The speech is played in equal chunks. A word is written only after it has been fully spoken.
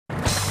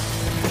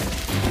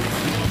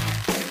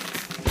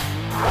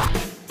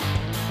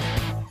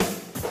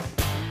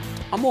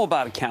I'm all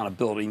about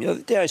accountability. The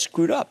other day I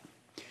screwed up.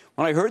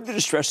 When I heard the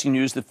distressing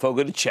news that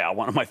Fogo de Chão,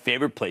 one of my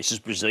favorite places,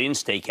 Brazilian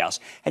steakhouse,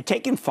 had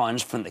taken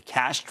funds from the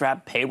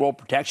cash-strapped payroll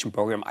protection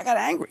program, I got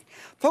angry.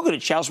 Fogo de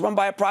Chão is run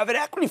by a private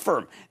equity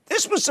firm.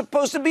 This was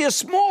supposed to be a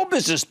small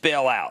business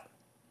bailout.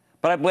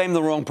 But I blame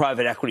the wrong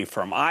private equity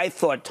firm. I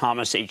thought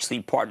Thomas H.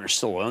 Lee Partners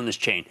still owned this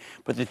chain.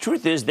 But the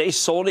truth is they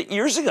sold it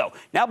years ago.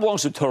 Now it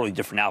belongs to a totally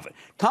different outfit.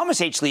 Thomas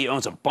H. Lee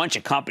owns a bunch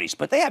of companies,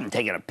 but they haven't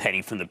taken a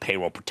penny from the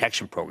payroll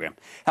protection program.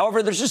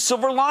 However, there's a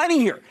silver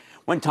lining here.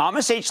 When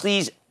Thomas H.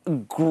 Lee's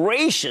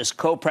gracious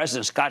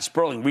co-president Scott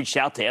Sperling reached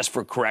out to ask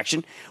for a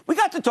correction, we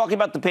got to talking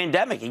about the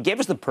pandemic and gave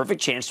us the perfect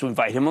chance to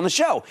invite him on the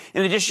show.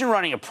 In addition to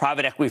running a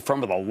private equity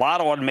firm with a lot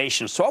of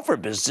automation and software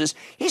businesses,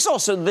 he's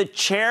also the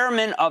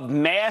chairman of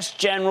Mass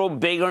General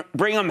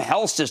Brigham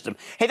Health System.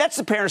 Hey, that's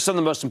the parent of some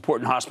of the most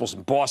important hospitals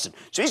in Boston.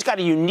 So he's got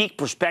a unique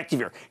perspective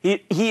here.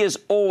 He has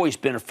always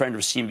been a friend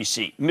of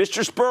CNBC.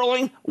 Mr.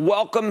 Sperling,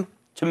 welcome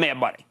to Mad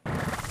Money.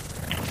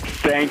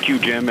 Thank you,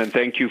 Jim, and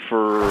thank you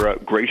for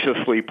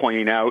graciously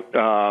pointing out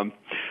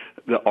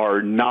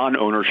our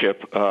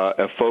non-ownership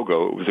of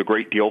Fogo. It was a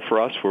great deal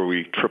for us where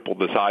we tripled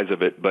the size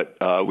of it, but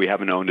we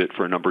haven't owned it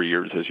for a number of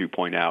years, as you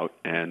point out,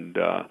 and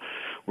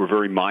we're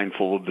very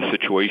mindful of the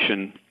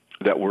situation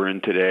that we're in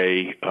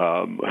today.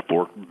 I've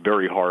worked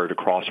very hard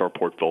across our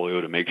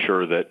portfolio to make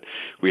sure that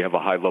we have a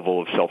high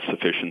level of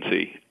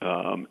self-sufficiency,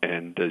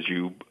 and as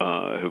you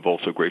have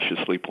also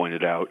graciously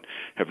pointed out,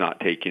 have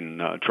not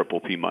taken triple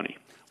P money.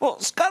 Well,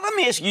 Scott, let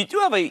me ask you do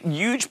have a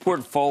huge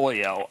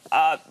portfolio.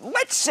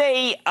 Let's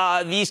say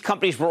these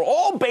companies were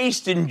all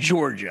based in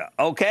Georgia,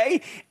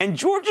 okay? And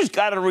Georgia's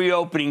got a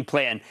reopening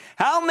plan.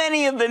 How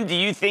many of them do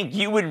you think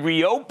you would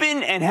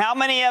reopen, and how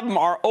many of them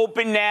are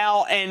open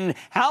now, and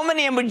how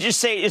many of them would you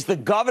say is the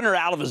governor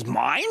out of his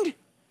mind?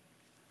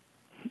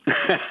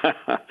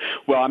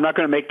 Well, I'm not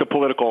going to make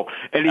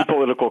any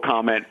political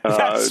comment.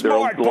 That's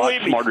smart, there are a lot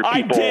smarter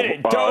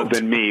people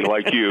than me,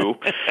 like you.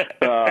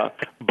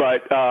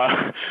 But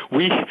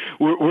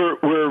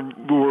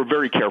we're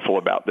very careful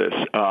about this.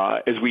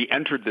 As we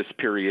entered this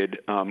period,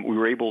 we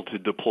were able to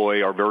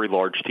deploy our very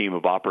large team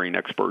of operating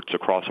experts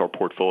across our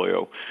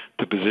portfolio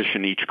to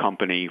position each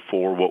company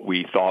for what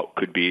we thought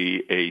could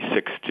be a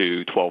 6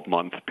 to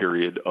 12-month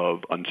period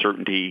of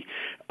uncertainty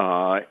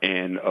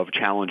and of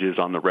challenges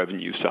on the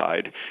revenue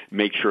side.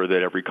 Make sure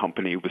that every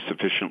company was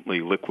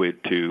sufficiently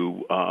liquid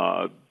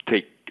to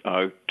take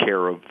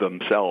care of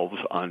themselves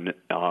on,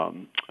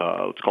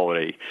 let's call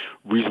it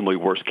a reasonably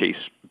worst-case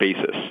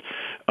basis.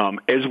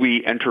 As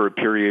we enter a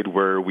period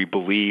where we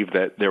believe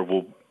that there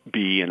will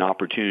be an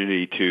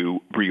opportunity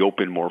to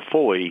reopen more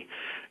fully,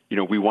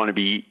 we want to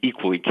be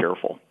equally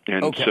careful.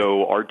 And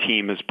so our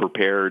team has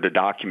prepared a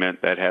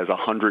document that has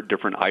 100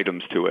 different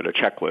items to it, a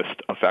checklist,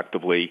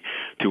 effectively,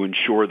 to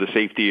ensure the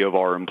safety of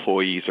our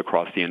employees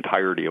across the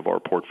entirety of our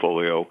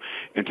portfolio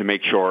and to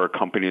make sure our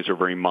companies are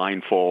very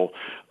mindful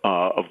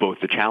of both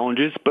the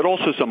challenges but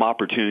also some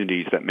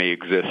opportunities that may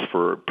exist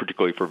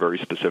particularly for very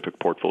specific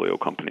portfolio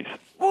companies.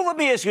 Well, let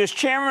me ask you, as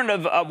chairman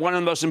of one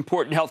of the most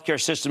important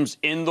healthcare systems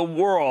in the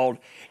world,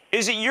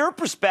 is it your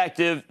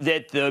perspective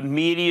that the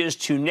media is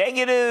too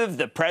negative,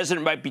 the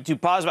president might be too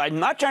positive? I'm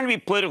not trying to be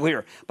political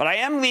here, but I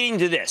am leading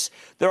to this.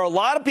 There are a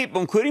lot of people,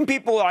 including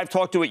people that I've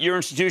talked to at your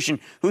institution,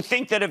 who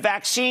think that a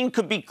vaccine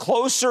could be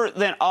closer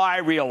than I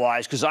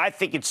realize, because I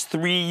think it's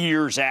 3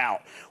 years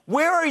out.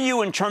 Where are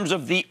you in terms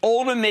of the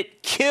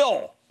ultimate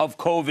kill of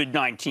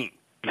COVID-19?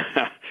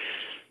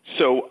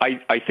 So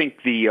I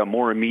think the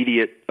more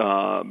immediate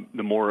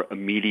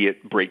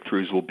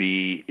breakthroughs will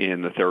be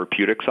in the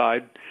therapeutic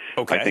side.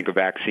 Okay. I think a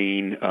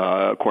vaccine,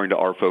 according to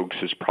our folks,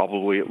 is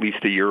probably at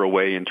least a year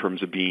away in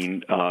terms of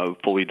being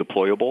fully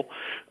deployable.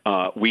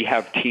 We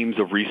have teams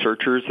of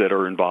researchers that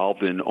are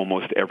involved in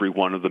almost every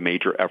one of the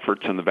major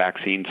efforts on the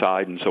vaccine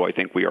side, and so I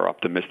think we are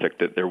optimistic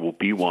that there will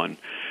be one.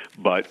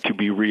 But to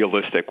be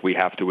realistic, we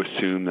have to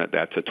assume that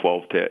that's a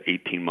 12 to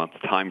 18-month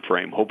time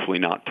frame, hopefully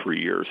not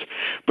 3 years.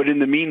 But in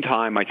the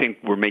meantime, I think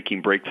we're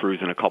making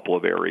breakthroughs in a couple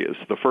of areas.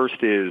 The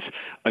first is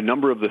a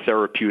number of the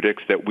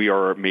therapeutics that we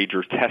are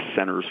major test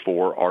centers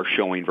for are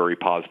showing very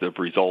positive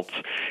results,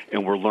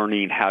 and we're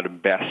learning how to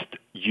best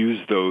use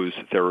those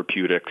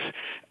therapeutics.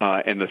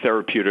 And the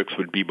therapeutics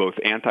would be both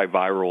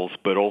antivirals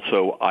but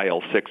also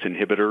IL-6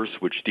 inhibitors,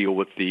 which deal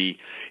with the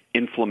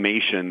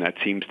inflammation that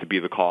seems to be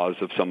the cause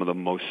of some of the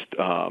most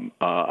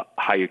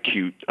high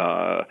acute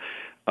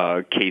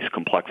case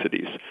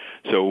complexities.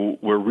 So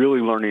we're really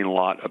learning a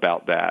lot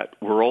about that.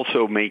 We're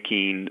also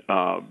making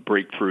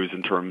breakthroughs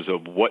in terms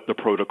of what the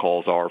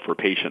protocols are for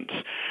patients.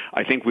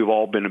 I think we've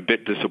all been a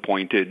bit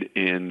disappointed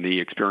in the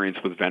experience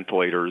with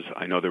ventilators.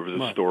 I know there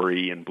was a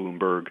story in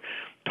Bloomberg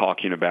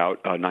talking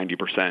about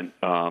 90%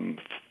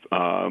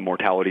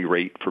 mortality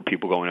rate for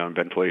people going on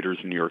ventilators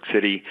in New York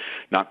City,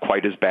 not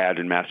quite as bad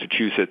in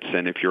Massachusetts.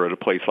 And if you're at a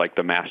place like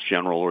the Mass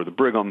General or the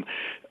Brigham,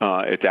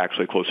 it's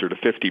actually closer to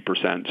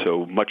 50%,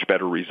 so much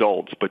better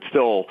results, but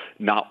still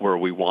not where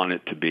we want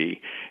it to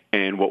be.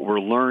 And what we're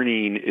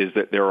learning is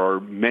that there are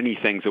many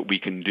things that we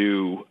can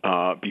do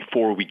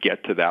before we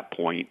get to that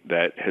point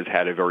that has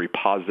had a very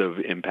positive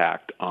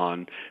impact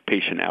on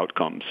patient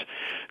outcomes.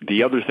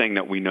 The other thing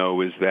that we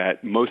know is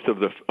that most of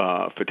the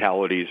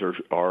fatalities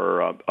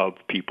are of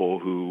people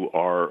who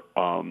are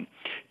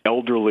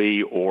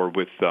elderly or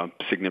with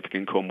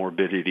significant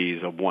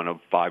comorbidities of one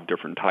of 5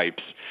 different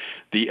types.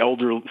 The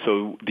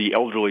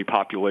elderly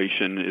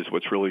population is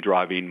what's really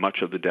driving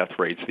much of the death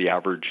rates. The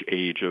average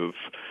age of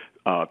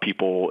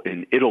people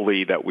in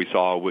Italy that we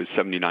saw was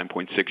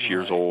 79.6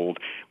 years old.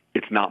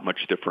 It's not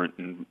much different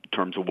in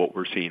terms of what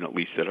we're seeing, at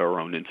least at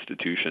our own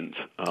institutions.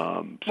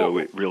 So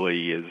it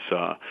really is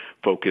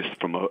focused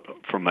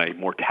from a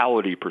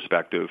mortality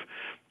perspective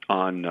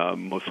on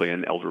mostly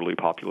an elderly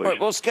population. All right,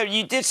 well, Scott,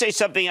 you did say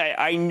something.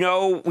 I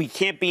know we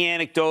can't be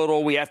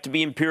anecdotal. We have to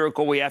be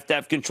empirical. We have to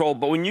have control.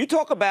 But when you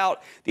talk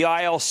about the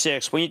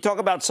IL-6, when you talk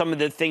about some of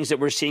the things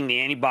that we're seeing, the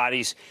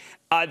antibodies,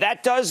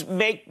 that does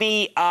make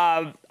me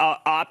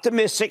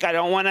optimistic. I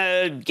don't want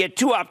to get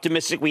too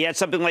optimistic. We had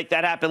something like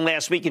that happen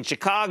last week in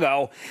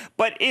Chicago.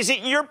 But is it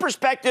your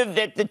perspective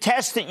that the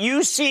tests that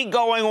you see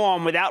going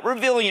on, without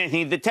revealing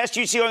anything, the tests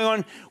you see going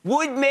on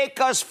would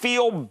make us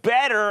feel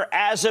better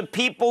as a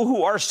people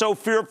who are so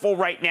fearful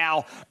right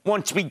now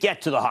once we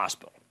get to the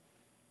hospital?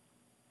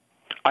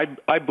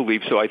 I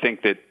believe so. I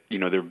think that,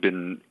 there have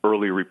been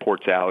early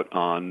reports out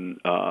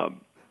on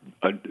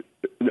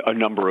a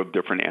number of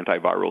different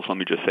antivirals. Let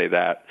me just say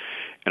that.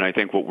 And I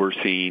think what we're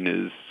seeing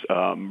is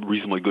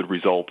reasonably good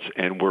results,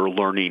 and we're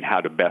learning how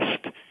to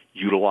best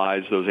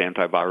utilize those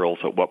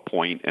antivirals at what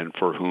point and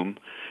for whom.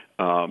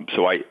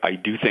 So I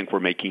do think we're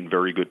making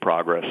very good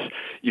progress.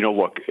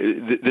 Look,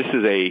 this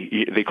is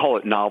they call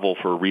it novel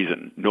for a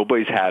reason.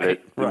 Nobody's had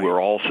it. Right.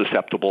 We're all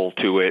susceptible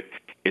to it.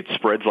 It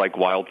spreads like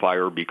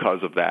wildfire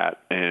because of that,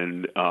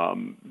 and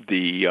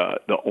the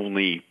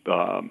only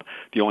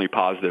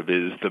positive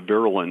is the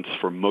virulence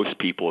for most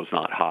people is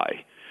not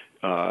high.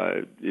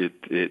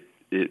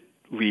 It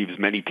leaves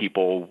many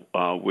people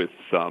with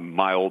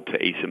mild to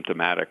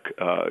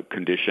asymptomatic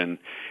condition,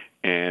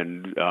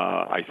 and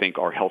I think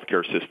our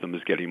healthcare system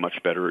is getting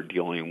much better at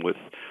dealing with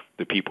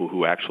the people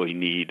who actually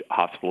need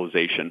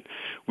hospitalization.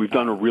 We've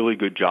done a really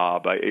good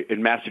job.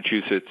 In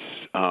Massachusetts,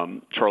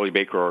 Charlie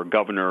Baker, our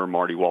governor,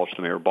 Marty Walsh,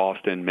 the mayor of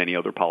Boston, many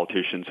other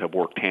politicians have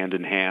worked hand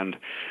in hand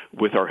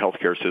with our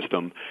healthcare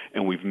system,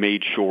 and we've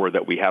made sure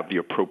that we have the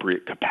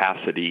appropriate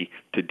capacity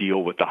to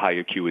deal with the high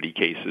acuity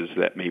cases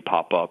that may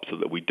pop up so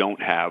that we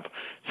don't have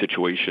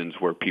situations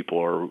where people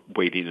are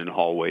waiting in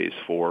hallways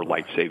for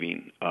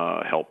life-saving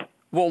help.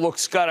 Well, look,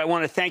 Scott, I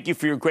want to thank you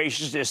for your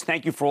graciousness.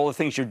 Thank you for all the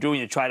things you're doing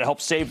to try to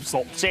help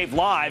save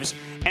lives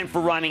and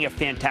for running a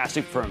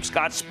fantastic firm.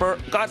 Scott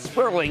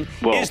Sperling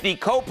is the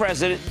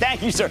co-president,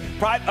 thank you, sir,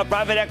 of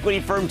private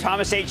equity firm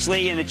Thomas H.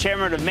 Lee and the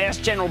chairman of Mass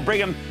General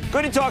Brigham.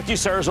 Good to talk to you,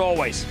 sir, as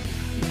always.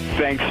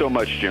 Thanks so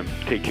much, Jim.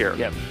 Take care.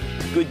 Yep.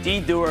 Good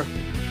deed doer.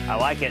 I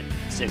like it.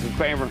 Sit with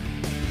Cramer.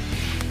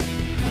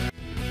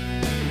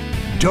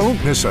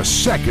 Don't miss a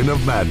second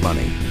of Mad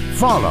Money.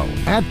 Follow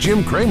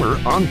 @Jim Cramer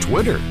on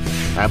Twitter.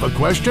 Have a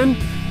question?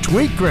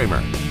 Tweet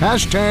Cramer.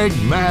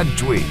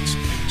 #MadTweets.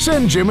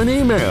 Send Jim an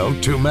email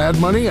to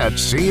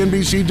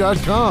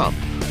madmoney@cnbc.com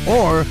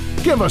or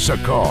give us a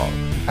call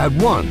at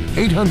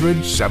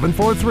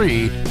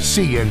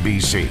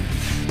 1-800-743-CNBC.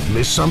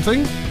 Miss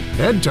something?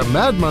 Head to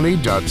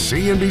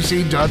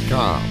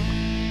madmoney.cnbc.com.